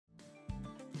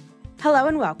Hello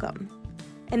and welcome.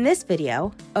 In this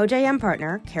video, OJM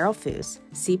partner Carole Foos,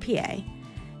 CPA,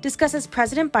 discusses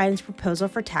President Biden's proposal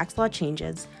for tax law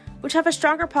changes, which have a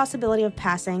stronger possibility of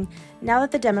passing now that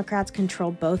the Democrats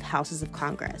control both houses of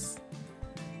Congress.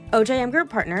 OJM Group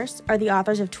Partners are the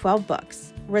authors of 12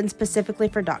 books written specifically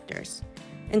for doctors,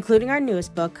 including our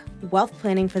newest book, Wealth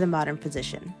Planning for the Modern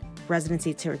Physician,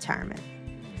 Residency to Retirement.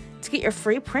 To get your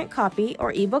free print copy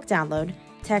or ebook download,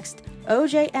 text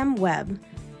OJM Web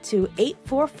to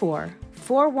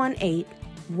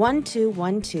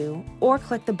 844-418-1212 or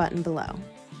click the button below.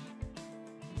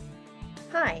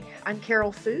 Hi, I'm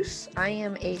Carole Foos. I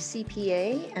am a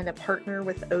CPA and a partner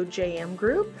with OJM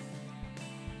Group.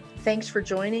 Thanks for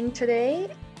joining today.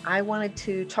 I wanted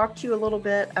to talk to you a little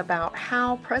bit about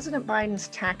how President Biden's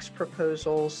tax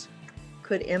proposals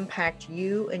could impact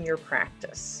you and your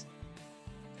practice.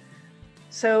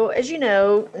 So, as you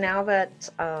know, now that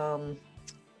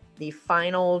the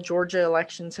final Georgia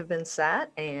elections have been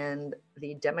set and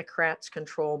the Democrats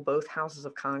control both houses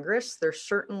of Congress, there's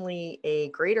certainly a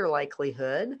greater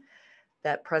likelihood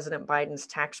that President Biden's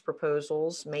tax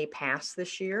proposals may pass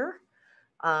this year.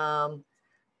 I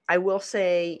will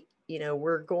say,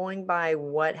 we're going by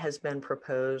what has been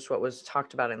proposed, what was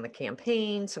talked about in the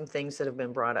campaign, some things that have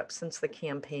been brought up since the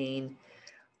campaign.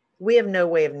 We have no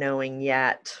way of knowing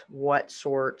yet what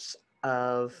sorts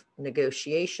of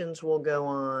negotiations will go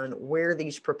on, where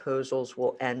these proposals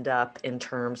will end up in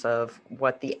terms of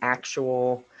what the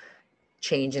actual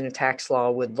change in a tax law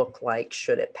would look like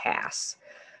should it pass.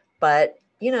 But,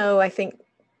 I think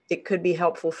it could be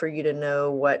helpful for you to know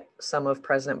what some of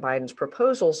President Biden's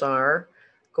proposals are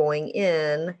going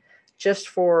in, just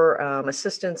for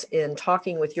assistance in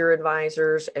talking with your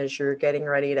advisors as you're getting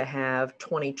ready to have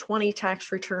 2020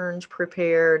 tax returns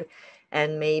prepared,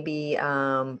 and maybe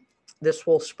this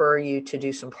will spur you to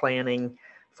do some planning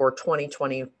for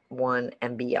 2021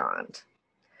 and beyond.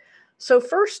 So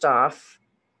first off,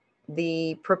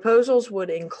 the proposals would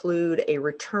include a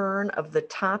return of the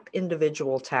top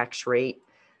individual tax rate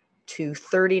to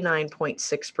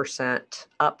 39.6%,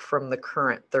 up from the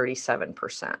current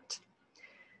 37%.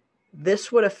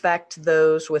 This would affect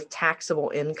those with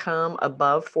taxable income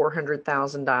above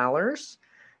 $400,000.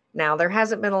 Now, there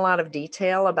hasn't been a lot of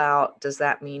detail about, does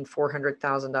that mean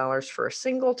 $400,000 for a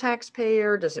single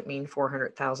taxpayer? Does it mean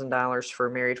 $400,000 for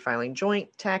married filing joint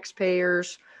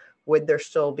taxpayers? Would there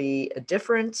still be a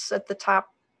difference at the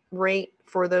top rate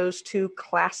for those two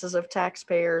classes of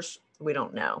taxpayers? We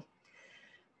don't know.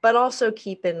 But also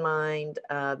keep in mind,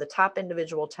 the top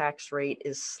individual tax rate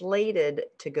is slated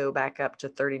to go back up to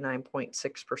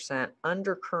 39.6%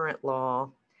 under current law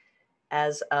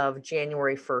as of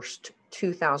January 1st,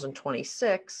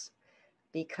 2026,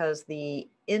 because the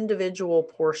individual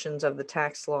portions of the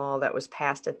tax law that was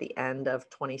passed at the end of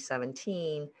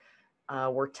 2017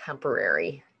 were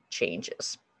temporary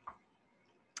changes.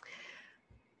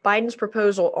 Biden's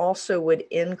proposal also would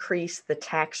increase the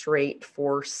tax rate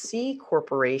for C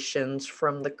corporations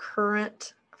from the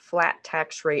current flat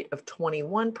tax rate of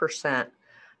 21%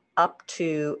 up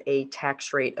to a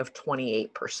tax rate of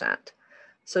 28%.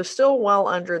 So still well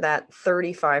under that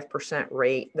 35%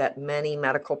 rate that many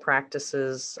medical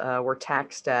practices were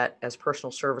taxed at as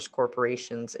personal service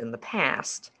corporations in the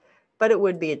past, but it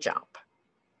would be a jump.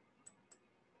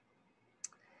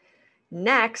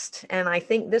 Next, and I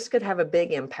think this could have a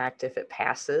big impact if it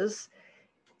passes,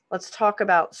 let's talk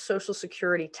about Social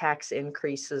Security tax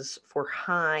increases for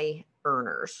high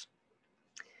earners.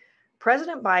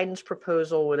 President Biden's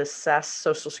proposal would assess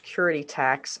Social Security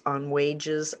tax on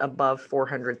wages above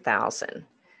 $400,000.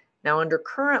 Now, under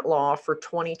current law for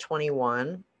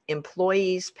 2021,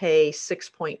 employees pay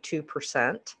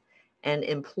 6.2% and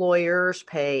employers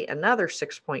pay another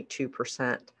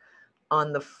 6.2%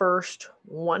 on the first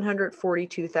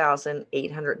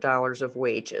 $142,800 of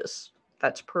wages.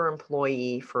 That's per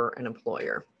employee for an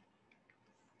employer.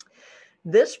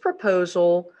 This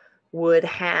proposal would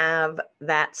have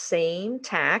that same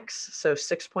tax, so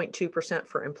 6.2%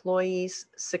 for employees,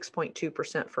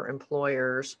 6.2% for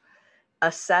employers,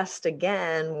 assessed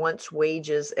again once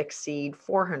wages exceed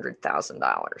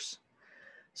 $400,000.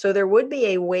 So there would be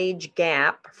a wage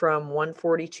gap from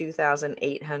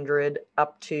 $142,800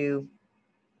 up to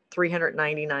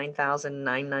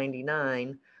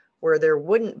 $399,999, where there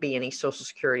wouldn't be any Social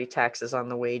Security taxes on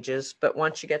the wages, but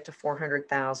once you get to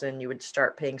 $400,000, you would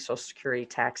start paying Social Security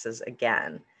taxes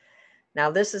again.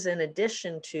 Now, this is in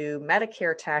addition to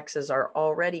Medicare taxes are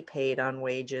already paid on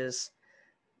wages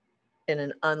in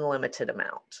an unlimited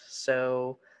amount.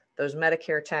 So those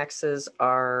Medicare taxes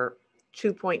are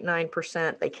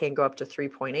 2.9%. They can go up to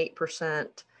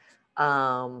 3.8%.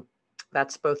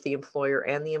 That's both the employer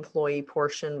and the employee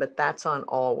portion, but that's on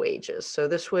all wages. So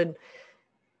this would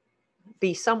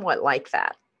be somewhat like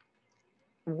that.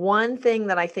 One thing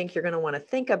that I think you're going to want to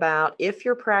think about, if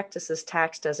your practice is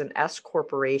taxed as an S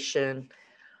corporation,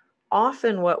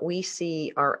 often what we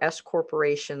see are S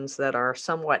corporations that are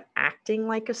somewhat acting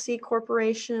like a C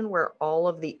corporation, where all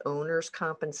of the owner's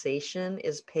compensation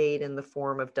is paid in the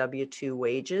form of W-2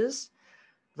 wages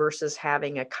versus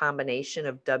having a combination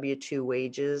of W-2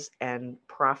 wages and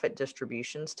profit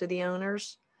distributions to the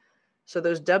owners. So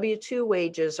those W-2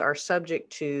 wages are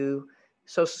subject to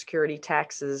Social Security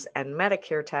taxes and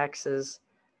Medicare taxes.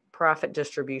 Profit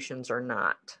distributions are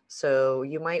not. So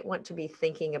you might want to be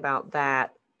thinking about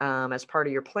that as part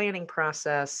of your planning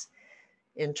process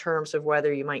in terms of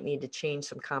whether you might need to change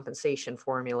some compensation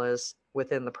formulas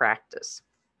within the practice.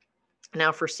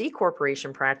 Now, for C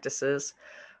corporation practices,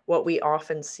 what we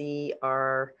often see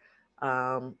are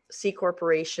C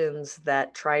corporations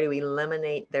that try to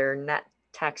eliminate their net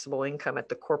taxable income at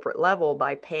the corporate level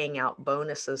by paying out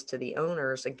bonuses to the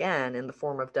owners, again, in the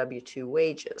form of W-2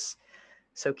 wages.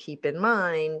 So keep in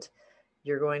mind,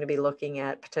 you're going to be looking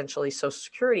at potentially Social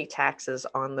Security taxes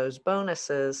on those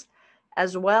bonuses,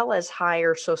 as well as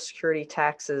higher Social Security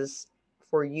taxes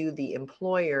for you, the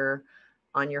employer,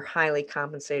 on your highly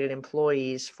compensated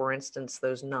employees, for instance,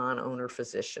 those non-owner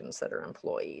physicians that are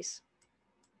employees.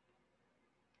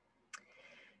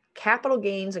 Capital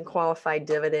gains and qualified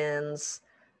dividends.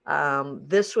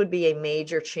 This would be a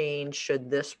major change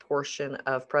should this portion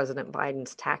of President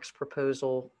Biden's tax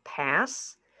proposal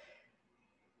pass.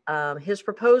 His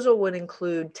proposal would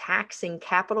include taxing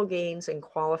capital gains and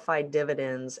qualified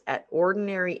dividends at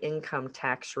ordinary income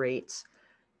tax rates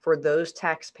for those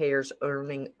taxpayers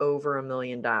earning over $1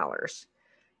 million.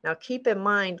 Now, keep in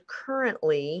mind,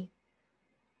 currently,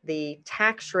 the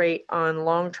tax rate on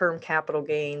long-term capital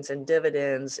gains and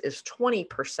dividends is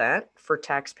 20% for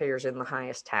taxpayers in the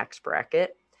highest tax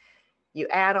bracket. You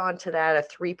add on to that a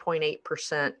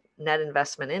 3.8% net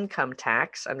investment income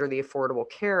tax under the Affordable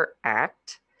Care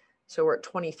Act. So we're at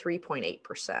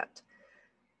 23.8%.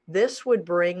 This would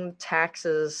bring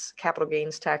taxes, capital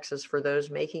gains taxes for those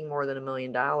making more than $1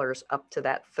 million up to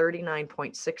that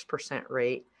 39.6%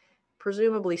 rate,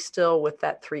 presumably still with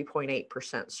that 3.8%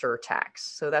 surtax.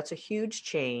 So that's a huge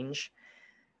change.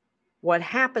 What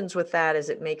happens with that is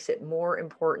it makes it more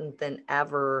important than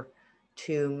ever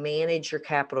to manage your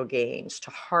capital gains,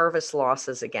 to harvest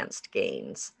losses against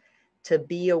gains, to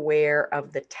be aware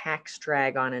of the tax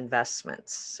drag on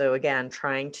investments. So again,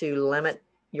 trying to limit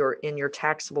in your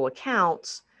taxable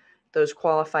accounts, those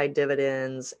qualified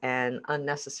dividends and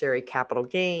unnecessary capital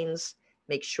gains.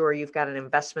 Make sure you've got an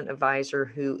investment advisor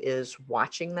who is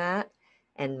watching that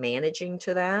and managing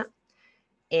to that.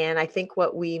 And I think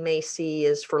what we may see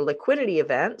is for liquidity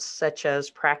events, such as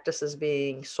practices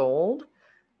being sold,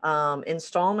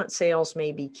 installment sales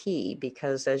may be key,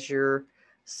 because as you're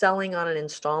selling on an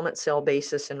installment sale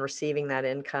basis and receiving that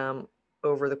income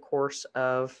over the course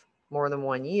of more than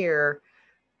 1 year,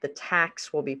 the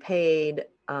tax will be paid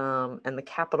and the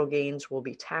capital gains will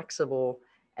be taxable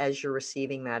as you're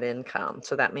receiving that income.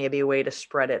 So that may be a way to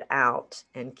spread it out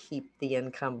and keep the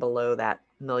income below that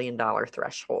 $1 million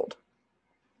threshold.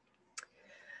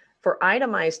 For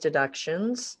itemized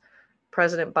deductions,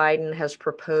 President Biden has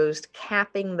proposed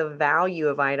capping the value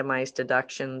of itemized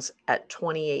deductions at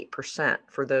 28%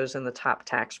 for those in the top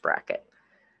tax bracket.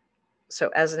 So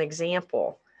as an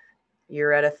example,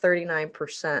 you're at a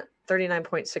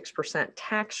 39.6%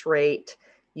 tax rate.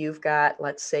 You've got,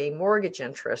 let's say, mortgage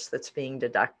interest that's being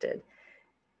deducted.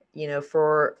 You know,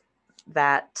 for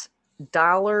that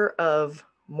dollar of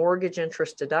mortgage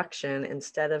interest deduction,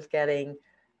 instead of getting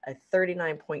a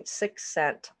 39.6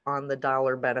 cent on the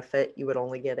dollar benefit, you would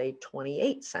only get a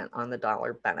 28 cent on the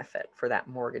dollar benefit for that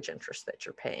mortgage interest that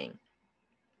you're paying.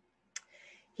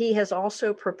 He has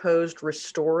also proposed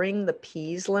restoring the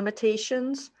PEAS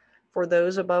limitations for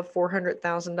those above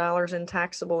 $400,000 in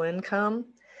taxable income.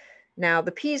 Now,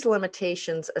 the PEAS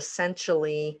limitations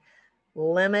essentially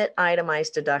limit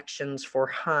itemized deductions for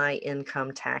high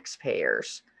income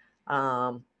taxpayers.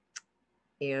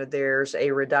 There's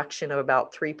a reduction of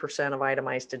about 3% of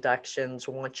itemized deductions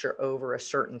once you're over a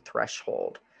certain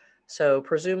threshold. So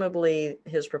presumably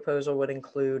his proposal would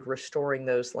include restoring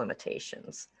those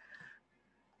limitations.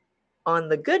 On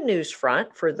the good news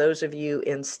front, for those of you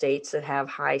in states that have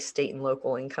high state and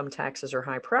local income taxes or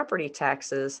high property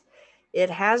taxes, it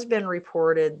has been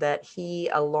reported that he,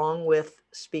 along with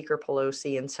Speaker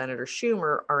Pelosi and Senator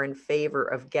Schumer, are in favor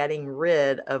of getting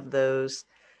rid of those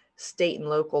state and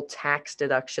local tax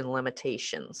deduction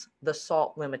limitations, the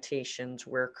SALT limitations,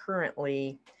 where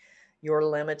currently you're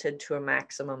limited to a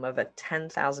maximum of a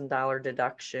 $10,000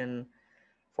 deduction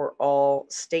for all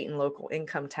state and local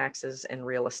income taxes and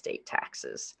real estate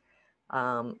taxes.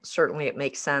 Certainly it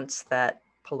makes sense that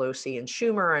Pelosi and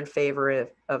Schumer are in favor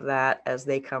of that, as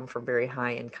they come from very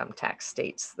high income tax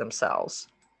states themselves.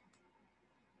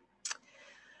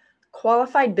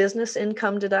 Qualified business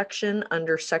income deduction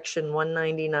under Section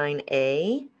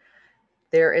 199A.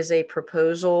 There is a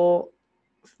proposal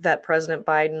that President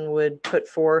Biden would put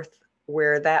forth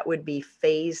where that would be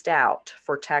phased out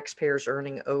for taxpayers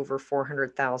earning over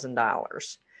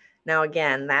 $400,000. Now,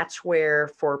 again, that's where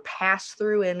for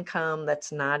pass-through income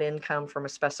that's not income from a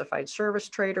specified service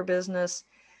trade or business,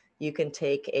 you can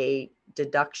take a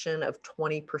deduction of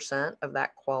 20% of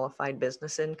that qualified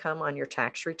business income on your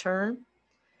tax return.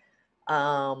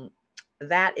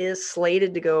 That is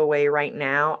slated to go away right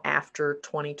now after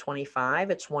 2025.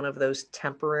 It's one of those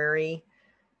temporary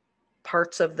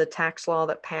parts of the tax law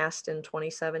that passed in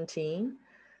 2017.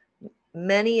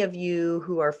 Many of you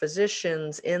who are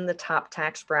physicians in the top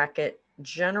tax bracket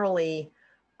generally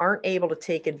aren't able to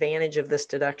take advantage of this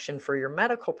deduction for your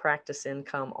medical practice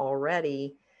income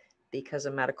already, because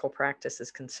a medical practice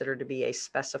is considered to be a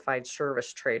specified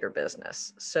service trade or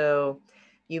business. So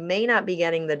you may not be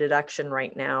getting the deduction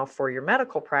right now for your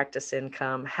medical practice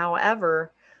income.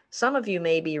 However, some of you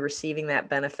may be receiving that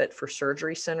benefit for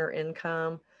surgery center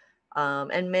income.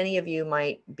 And many of you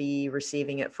might be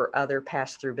receiving it for other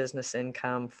pass-through business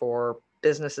income for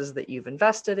businesses that you've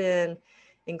invested in,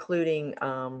 including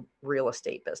real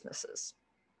estate businesses.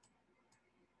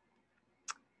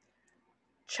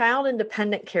 Child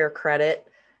independent care credit.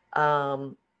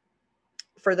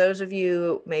 For those of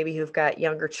you maybe who've got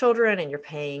younger children and you're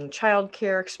paying child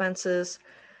care expenses,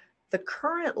 the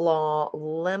current law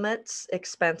limits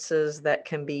expenses that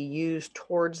can be used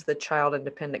towards the child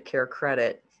independent care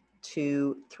credit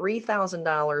to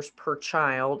 $3,000 per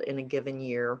child in a given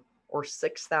year, or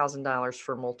 $6,000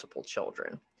 for multiple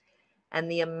children.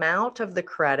 And the amount of the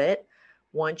credit,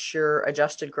 once your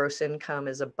adjusted gross income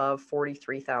is above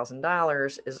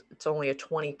 $43,000, it's only a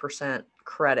 20%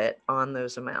 credit on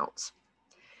those amounts.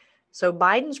 So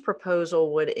Biden's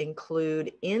proposal would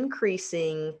include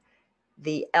increasing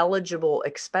the eligible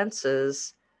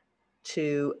expenses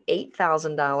to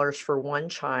 $8,000 for one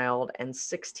child and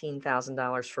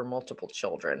 $16,000 for multiple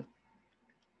children.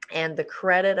 And the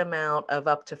credit amount of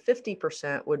up to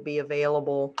 50% would be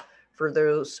available for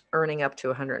those earning up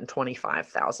to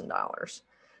 $125,000.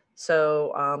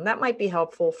 So that might be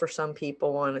helpful for some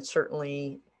people, and it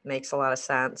certainly makes a lot of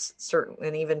sense.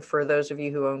 And even for those of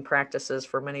you who own practices,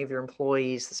 for many of your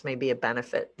employees, this may be a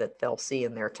benefit that they'll see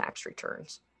in their tax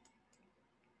returns.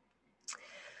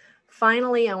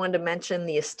 Finally, I wanted to mention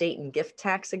the estate and gift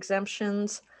tax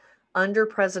exemptions. Under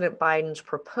President Biden's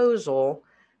proposal,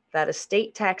 that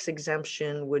estate tax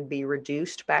exemption would be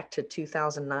reduced back to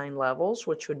 2009 levels,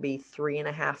 which would be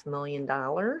 $3.5 million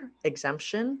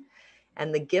exemption,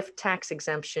 and the gift tax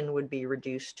exemption would be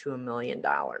reduced to $1 million.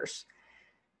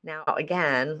 Now,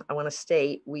 again, I want to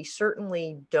state, we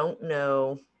certainly don't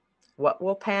know what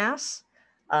will pass.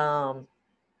 I'm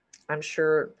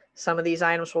sure some of these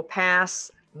items will pass.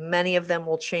 Many of them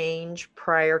will change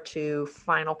prior to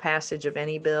final passage of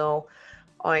any bill.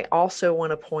 I also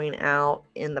want to point out,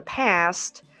 in the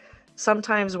past,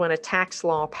 sometimes when a tax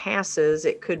law passes,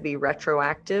 it could be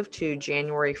retroactive to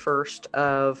January 1st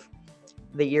of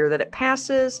the year that it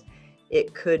passes.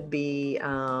 It could be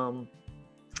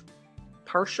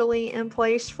partially in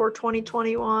place for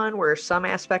 2021, where some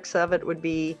aspects of it would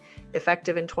be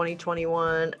effective in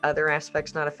 2021, other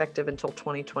aspects not effective until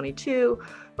 2022,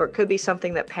 or it could be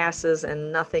something that passes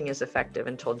and nothing is effective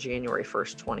until January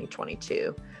 1st,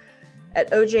 2022. At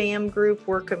OJM Group,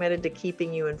 we're committed to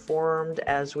keeping you informed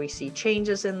as we see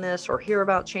changes in this or hear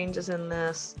about changes in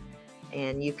this.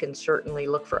 And you can certainly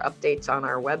look for updates on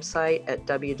our website at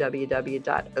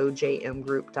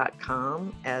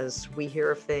www.ojmgroup.com. As we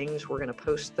hear of things, we're going to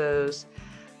post those.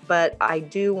 But I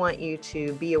do want you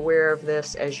to be aware of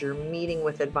this as you're meeting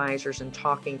with advisors and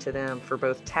talking to them for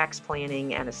both tax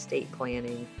planning and estate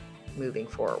planning moving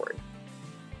forward.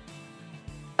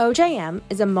 OJM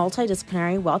is a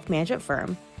multidisciplinary wealth management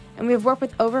firm, and we have worked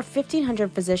with over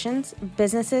 1,500 physicians,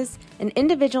 businesses, and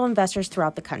individual investors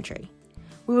throughout the country.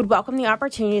 We would welcome the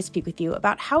opportunity to speak with you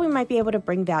about how we might be able to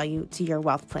bring value to your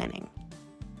wealth planning.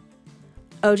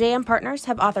 OJM Partners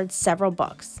have authored several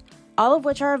books, all of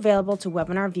which are available to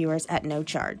webinar viewers at no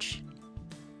charge.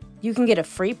 You can get a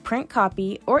free print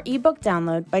copy or ebook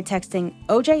download by texting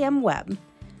OJM Web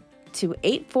to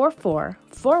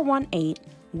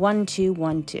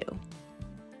 844-418-1212.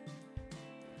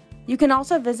 You can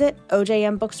also visit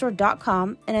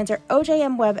ojmbookstore.com and enter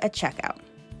OJM Web at checkout.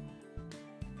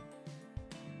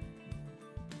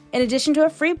 In addition to a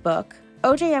free book,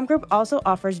 OJM Group also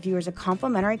offers viewers a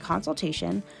complimentary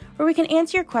consultation where we can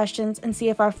answer your questions and see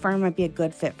if our firm might be a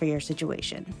good fit for your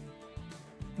situation.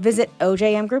 Visit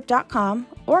ojmgroup.com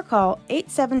or call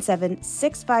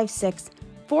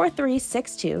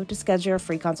 877-656-4362 to schedule a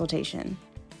free consultation.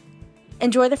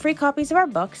 Enjoy the free copies of our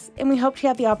books, and we hope to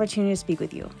have the opportunity to speak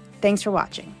with you. Thanks for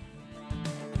watching.